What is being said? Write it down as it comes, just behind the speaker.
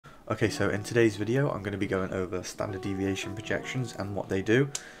Okay, so in today's video I'm going to be going over standard deviation projections and what they do.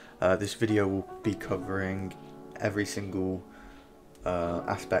 This video will be covering every single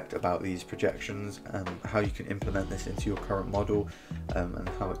aspect about these projections and how you can implement this into your current model and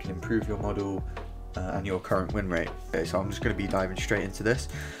how it can improve your model and your current win rate. Okay, so I'm just going to be diving straight into this.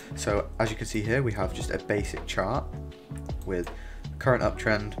 So as you can see here, we have just a basic chart with current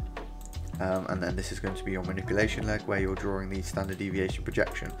uptrend, and then this is going to be your manipulation leg where you're drawing the standard deviation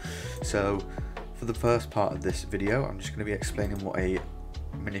projection. So for the first part of this video, I'm just going to be explaining what a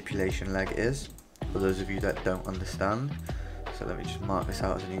manipulation leg is for those of you that don't understand. So let me just mark this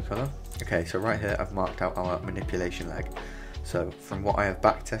out as a new color. Okay, so right here I've marked out our manipulation leg. So from what I have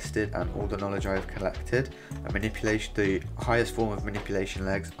back tested and all the knowledge I have collected, the highest form of manipulation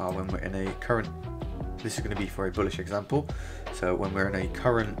legs are when we're in a current, this is going to be for a bullish example, so when we're in a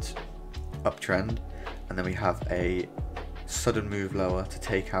current uptrend and then we have a sudden move lower to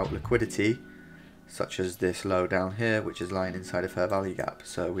take out liquidity, such as this low down here, which is lying inside a fair value gap.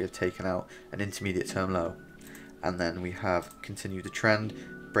 So we have taken out an intermediate term low, and then we have continued the trend,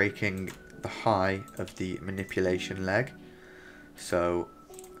 breaking the high of the manipulation leg. So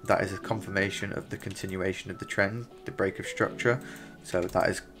that is a confirmation of the continuation of the trend, the break of structure. So that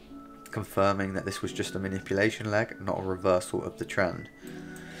is confirming that this was just a manipulation leg, not a reversal of the trend.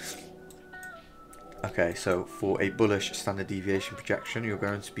 Okay, so for a bullish standard deviation projection, you're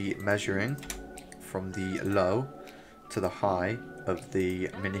going to be measuring from the low to the high of the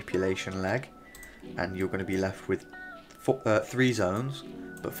manipulation leg, and you're going to be left with three zones,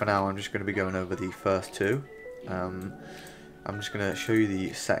 but for now I'm just going to be going over the first two. I'm just going to show you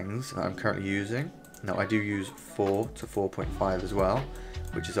the settings that I'm currently using. Now I do use 4 to 4.5 as well,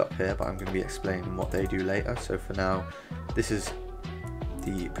 which is up here, but I'm going to be explaining what they do later. So for now, this is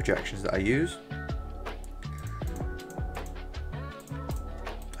the projections that I use.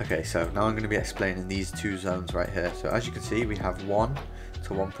 Okay, so now I'm going to be explaining these two zones right here. So as you can see, we have 1 to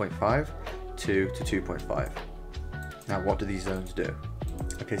 1.5, 2 to 2.5. Now what do these zones do?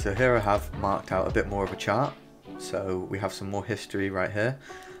 Okay, so here I have marked out a bit more of a chart. So we have some more history right here.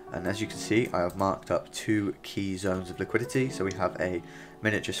 And as you can see, I have marked up two key zones of liquidity. So we have a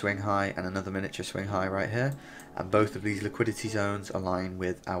miniature swing high and another miniature swing high right here. And both of these liquidity zones align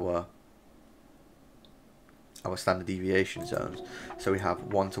with our standard deviation zones. So we have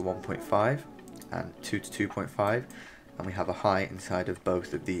 1 to 1.5 and 2 to 2.5, and we have a high inside of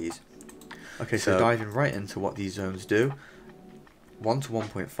both of these. Okay, so diving right into what these zones do. 1 to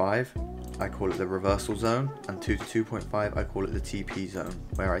 1.5, I call it the reversal zone, and 2 to 2.5, I call it the TP zone,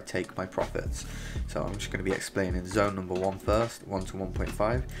 where I take my profits. So I'm just going to be explaining zone number 1 first, 1 to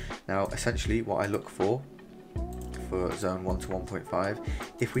 1.5. Now essentially what I look for zone 1 to 1.5,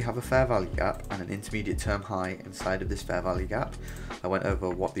 if we have a fair value gap and an intermediate term high inside of this fair value gap. I went over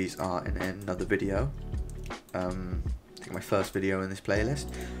what these are in another video, I think my first video in this playlist.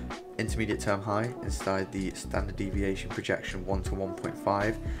 Intermediate term high inside the standard deviation projection 1 to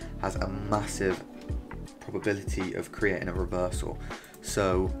 1.5 has a massive probability of creating a reversal.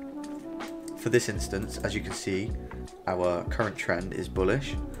 So for this instance, as you can see, our current trend is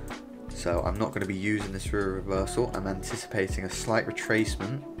bullish. So I'm not going to be using this for a reversal. I'm anticipating a slight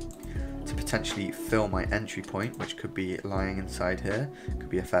retracement to potentially fill my entry point, which could be lying inside here. Could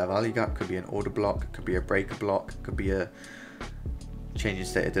be a fair value gap, could be an order block, could be a breaker block, could be a change in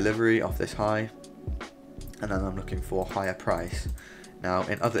state of delivery off this high. And then I'm looking for a higher price. Now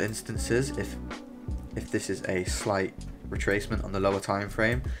in other instances, if this is a slight retracement on the lower time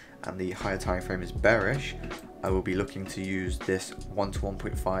frame and the higher time frame is bearish, I will be looking to use this 1 to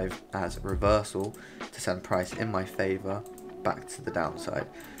 1.5 as reversal to send price in my favor back to the downside.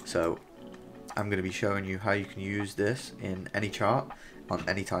 So I'm going to be showing you how you can use this in any chart on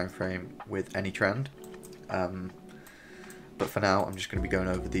any time frame with any trend. But for now, I'm just going to be going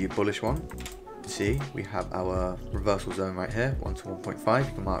over the bullish one. See, we have our reversal zone right here, 1 to 1.5.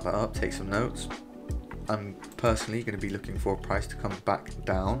 You can mark that up, take some notes. I'm personally going to be looking for a price to come back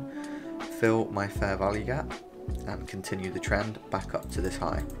down, fill my fair value gap, and continue the trend back up to this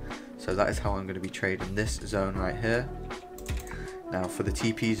high. So that is how I'm going to be trading this zone right here. Now for the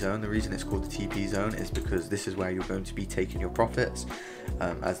TP zone, the reason it's called the TP zone is because this is where you're going to be taking your profits,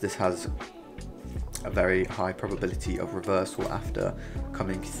 as this has a very high probability of reversal after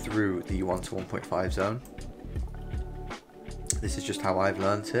coming through the 1 to 1.5 zone. This is just how I've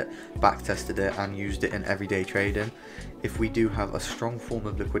learnt it, back tested it and used it in everyday trading. If we do have a strong form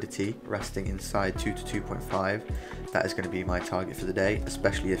of liquidity resting inside 2 to 2.5, that is going to be my target for the day,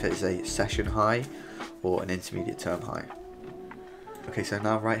 especially if it is a session high or an intermediate term high. Okay, so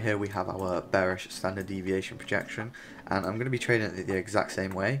now right here we have our bearish standard deviation projection, and I'm going to be trading it the exact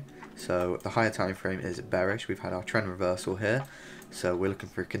same way. So the higher time frame is bearish. We've had our trend reversal here, so we're looking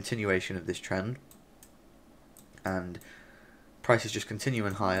for a continuation of this trend, and price is just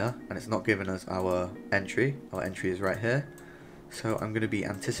continuing higher, and it's not giving us our entry. Our entry is right here, so I'm going to be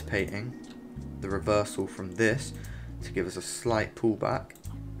anticipating the reversal from this to give us a slight pullback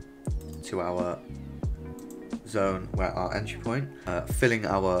to our zone where our entry point, filling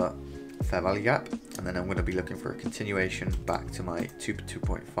our fair value gap, and then I'm going to be looking for a continuation back to my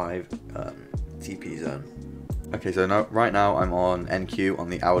 2.5 TP zone. Okay, so now, right now I'm on NQ on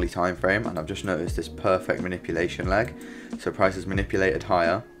the hourly time frame, and I've just noticed this perfect manipulation leg. So price has manipulated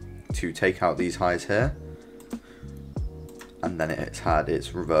higher to take out these highs here, and then it's had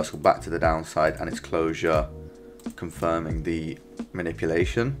its reversal back to the downside and its closure confirming the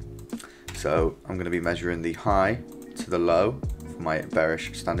manipulation. So I'm going to be measuring the high to the low for my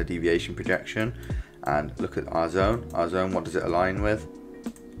bearish standard deviation projection, and look at our zone. Our zone, what does it align with?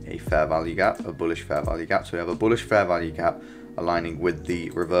 A fair value gap, a bullish fair value gap. So we have a bullish fair value gap aligning with the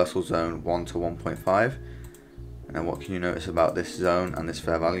reversal zone 1 to 1.5. And then what can you notice about this zone and this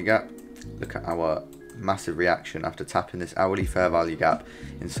fair value gap? Look at our massive reaction after tapping this hourly fair value gap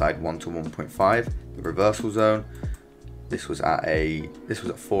inside 1 to 1.5. The reversal zone, this was at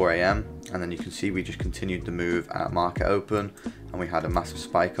 4 AM, and then you can see we just continued the move at market open, and we had a massive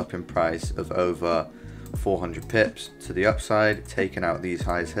spike up in price of over 400 pips to the upside, taking out these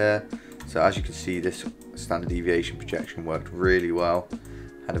highs here. So as you can see, this standard deviation projection worked really well,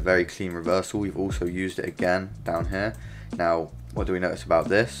 had a very clean reversal. We've also used it again down here. Now what do we notice about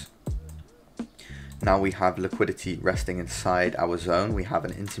this? Now we have liquidity resting inside our zone. We have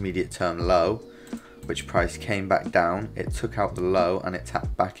an intermediate term low, which price came back down, it took out the low and it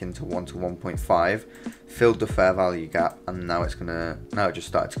tapped back into 1 to 1.5, filled the fair value gap, and now it just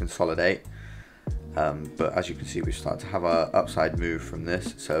started to consolidate. But as you can see, we've started to have our upside move from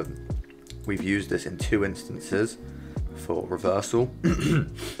this. So we've used this in 2 instances for reversal.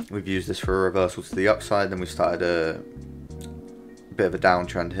 We've used this for a reversal to the upside, then we started a bit of a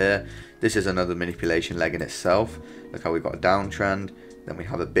downtrend here. This is another manipulation leg in itself. Look how we've got a downtrend, then we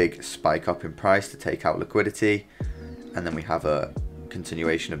have a big spike up in price to take out liquidity, and then we have a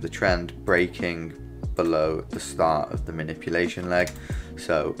continuation of the trend breaking below the start of the manipulation leg.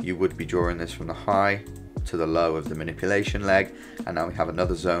 So you would be drawing this from the high to the low of the manipulation leg, and now we have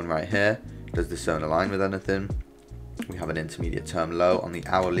another zone right here. Does this zone align with anything? We have an intermediate term low on the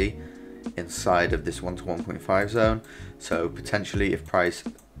hourly inside of this 1 to 1.5 zone. So potentially if price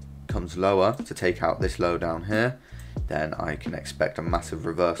comes lower to take out this low down here, then I can expect a massive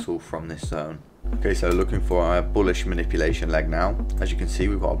reversal from this zone. Okay, so looking for our bullish manipulation leg now. As you can see,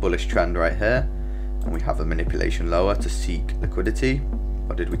 we've got a bullish trend right here, and we have a manipulation lower to seek liquidity.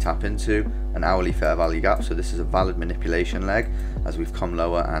 What did we tap into? An hourly fair value gap. So this is a valid manipulation leg as we've come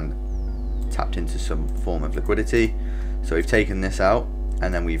lower and tapped into some form of liquidity. So we've taken this out,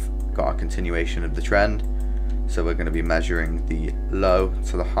 and then we've got our continuation of the trend. So we're going to be measuring the low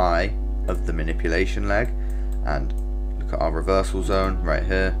to the high of the manipulation leg, and look at our reversal zone right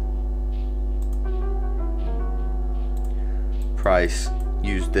here. Price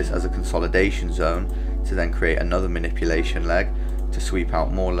used this as a consolidation zone to then create another manipulation leg to sweep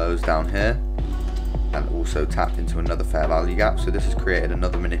out more lows down here, and also tap into another fair value gap. So this has created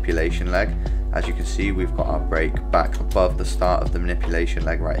another manipulation leg. As you can see, we've got our break back above the start of the manipulation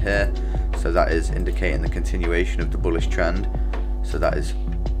leg right here. So that is indicating the continuation of the bullish trend. So that is,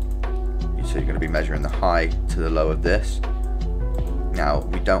 so you're going to be measuring the high to the low of this. Now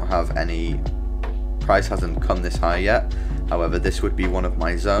we don't have any, price hasn't come this high yet. However, this would be one of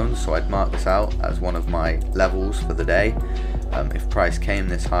my zones, so I'd mark this out as one of my levels for the day. If price came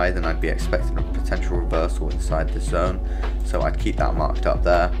this high, then I'd be expecting a potential reversal inside this zone. So I'd keep that marked up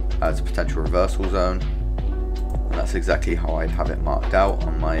there as a potential reversal zone. And that's exactly how I'd have it marked out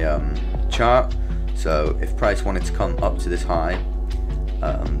on my chart. So if price wanted to come up to this high,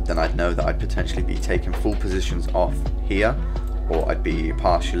 then I'd know that I'd potentially be taking full positions off here, or I'd be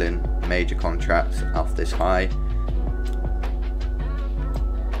partialing major contracts off this high.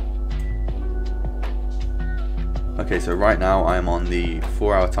 Okay, so right now I am on the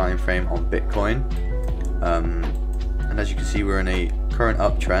 4-hour time frame on Bitcoin, and as you can see, we're in a current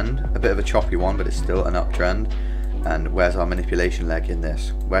uptrend, a bit of a choppy one, but it's still an uptrend. And where's our manipulation leg in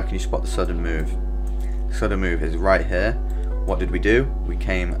this? Where can you spot the sudden move? The sudden move is right here. What did we do? We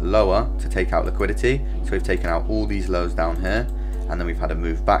came lower to take out liquidity, so we've taken out all these lows down here, and then we've had a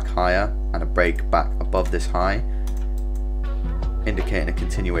move back higher and a break back above this high, indicating a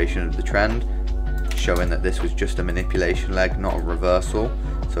continuation of the trend, showing that this was just a manipulation leg, not a reversal.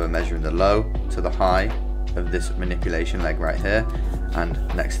 So we're measuring the low to the high of this manipulation leg right here, And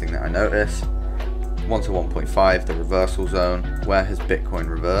next thing that I notice, 1 to 1.5, the reversal zone. Where has Bitcoin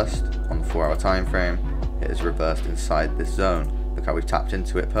reversed? On the 4-hour time frame, it has reversed inside this zone. Look how we've tapped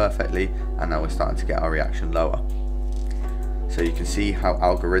into it perfectly, and now we're starting to get our reaction lower. So you can see how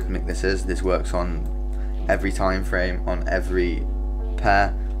algorithmic this is. This works on every time frame, on every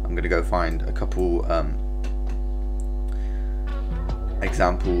pair. I'm going to go find a couple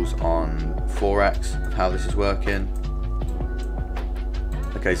examples on forex of how this is working.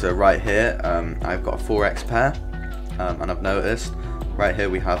 Okay, so right here I've got a forex pair, and I've noticed right here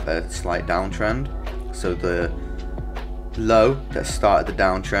we have a slight downtrend. So the low that started the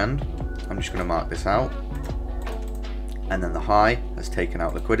downtrend, I'm just going to mark this out, and then the high has taken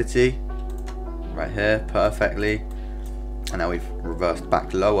out liquidity right here perfectly, and now we've reversed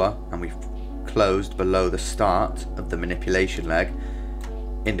back lower and we've closed below the start of the manipulation leg,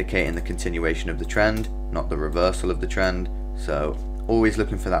 indicating the continuation of the trend, not the reversal of the trend. So always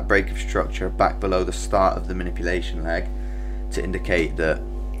looking for that break of structure back below the start of the manipulation leg to indicate that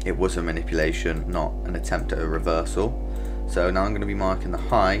it was a manipulation, not an attempt at a reversal. So now I'm going to be marking the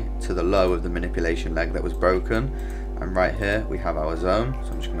high to the low of the manipulation leg that was broken, and right here we have our zone.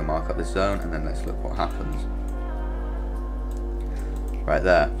 So I'm just going to mark up this zone, and then let's look what happens. Right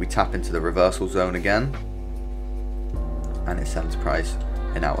there, we tap into the reversal zone again, and it sends price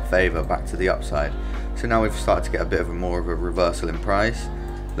in our favor back to the upside. So now we've started to get a bit of a more of a reversal in price.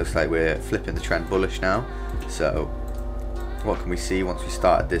 Looks like we're flipping the trend bullish now. So what can we see once we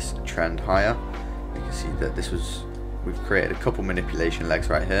started this trend higher? You can see that we've created a couple manipulation legs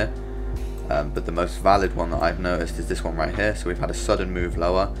right here, but the most valid one that I've noticed is this one right here. So we've had a sudden move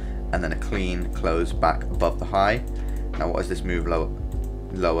lower and then a clean close back above the high. Now what has this move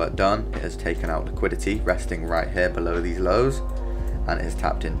lower done? It has taken out liquidity resting right here below these lows, and it has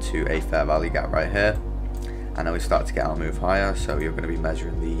tapped into a fair value gap right here, and now we start to get our move higher. So you're going to be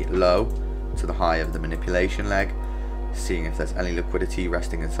measuring the low to the high of the manipulation leg, seeing if there's any liquidity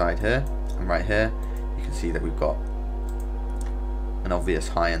resting inside here, and right here you can see that we've got an obvious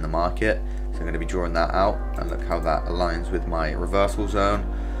high in the market. So I'm going to be drawing that out, and look how that aligns with my reversal zone.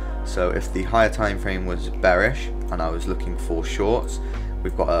 So if the higher time frame was bearish and I was looking for shorts,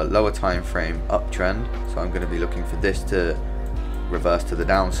 we've got a lower time frame uptrend, so I'm going to be looking for this to reverse to the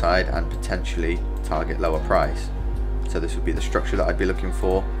downside and potentially target lower price. So this would be the structure that I'd be looking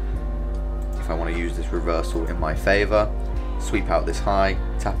for if I want to use this reversal in my favor. Sweep out this high,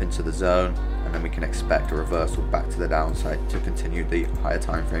 tap into the zone, and then we can expect a reversal back to the downside to continue the higher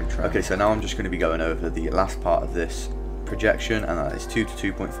time frame trend. Okay, so now I'm just going to be going over the last part of this projection, and that is 2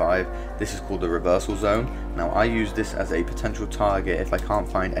 to 2.5. This is called the reversal zone. Now I use this as a potential target if I can't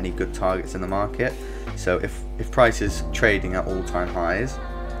find any good targets in the market. So if price is trading at all-time highs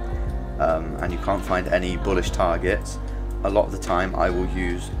and you can't find any bullish targets, a lot of the time I will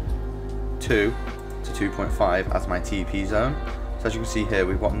use 2 to 2.5 as my TP zone. So as you can see here,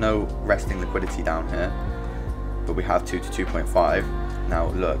 we've got no resting liquidity down here, but we have 2 to 2.5. Now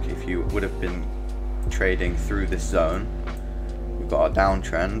look, if you would have been trading through this zone, we've got our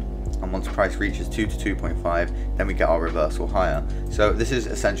downtrend, and once price reaches 2 to 2.5, then we get our reversal higher. So this is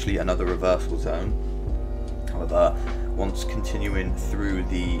essentially another reversal zone. However, once continuing through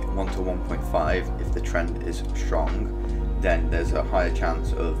the 1 to 1.5, if the trend is strong, then there's a higher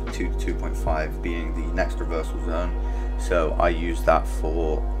chance of 2 to 2.5 being the next reversal zone. So I use that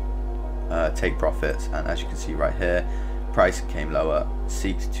for take profits, and as you can see right here, price came lower,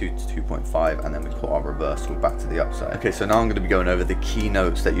 seeked 2 to 2.5, and then we put our reversal back to the upside. Okay, so now I'm going to be going over the key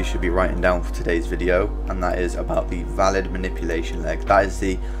notes that you should be writing down for today's video, and that is about the valid manipulation leg. That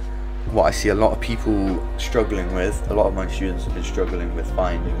is what I see a lot of people struggling with. A lot of my students have been struggling with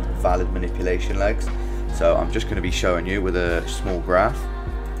finding valid manipulation legs. So I'm just going to be showing you with a small graph.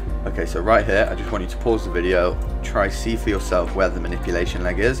 Okay, so right here, I just want you to pause the video, try see for yourself where the manipulation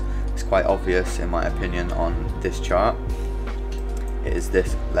leg is. It's quite obvious in my opinion on this chart. It is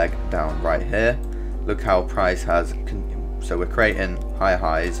this leg down right here. Look how price has, so we're creating higher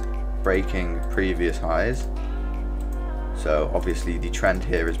highs, breaking previous highs. So obviously the trend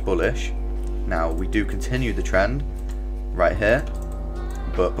here is bullish. Now we do continue the trend right here,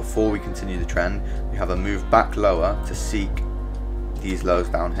 but before we continue the trend, we have a move back lower to seek these lows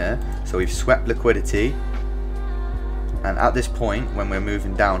down here. So we've swept liquidity, and at this point when we're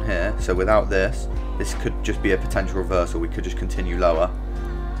moving down here, so without this could just be a potential reversal. We could just continue lower,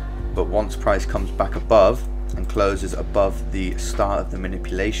 but once price comes back above and closes above the start of the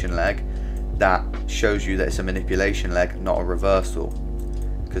manipulation leg, that shows you that it's a manipulation leg, not a reversal,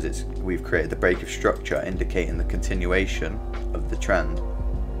 because we've created the break of structure indicating the continuation of the trend.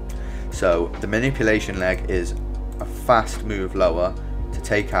 So the manipulation leg is a fast move lower to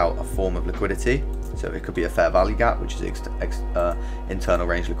take out a form of liquidity. So it could be a fair value gap, which is internal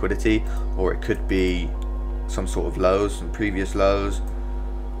range liquidity, or it could be some sort of lows, some previous lows.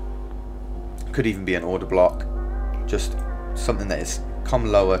 Could even be an order block, just something that is come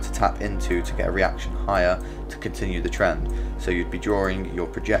lower to tap into to get a reaction higher to continue the trend. So you'd be drawing your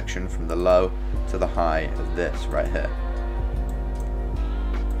projection from the low to the high of this right here.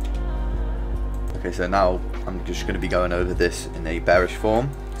 Okay, so now I'm just going to be going over this in a bearish form.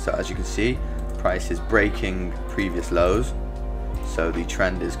 So as you can see, price is breaking previous lows, so the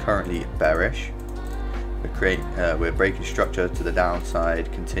trend is currently bearish. We're breaking structure to the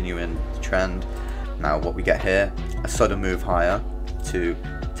downside, continuing the trend. Now what we get here, a sudden move higher to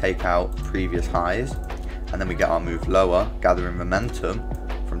take out previous highs, and then we get our move lower, gathering momentum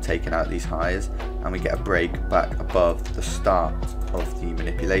from taking out these highs, and we get a break back above the start of the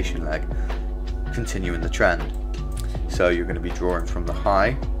manipulation leg, continuing the trend. So you're going to be drawing from the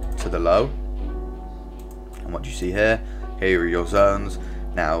high to the low, and what do you see here? Here are your zones.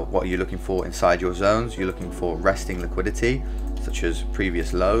 Now what are you looking for inside your zones? You're looking for resting liquidity, such as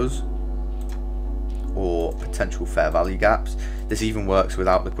previous lows or potential fair value gaps. This even works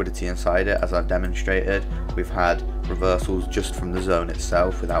without liquidity inside it, as I've demonstrated. We've had reversals just from the zone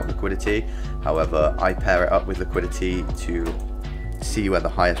itself without liquidity. However, I pair it up with liquidity to see where the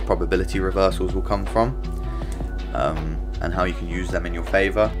highest probability reversals will come from, and how you can use them in your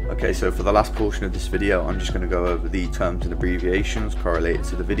favor. Okay, so for the last portion of this video, I'm just going to go over the terms and abbreviations correlated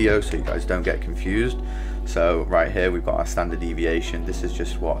to the video so you guys don't get confused. So right here we've got our standard deviation. This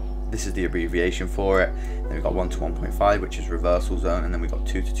is the abbreviation for it. Then we've got 1 to 1.5, which is reversal zone, and then we've got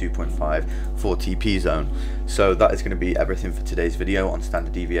 2 to 2.5 for TP zone. So that is going to be everything for today's video on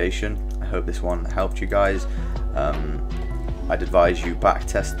standard deviation. I hope this one helped you guys. I'd advise you back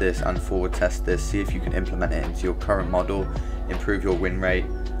test this and forward test this, see if you can implement it into your current model, improve your win rate,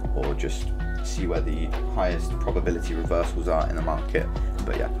 or just see where the highest probability reversals are in the market.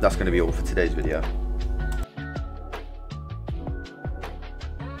 But yeah, that's going to be all for today's video.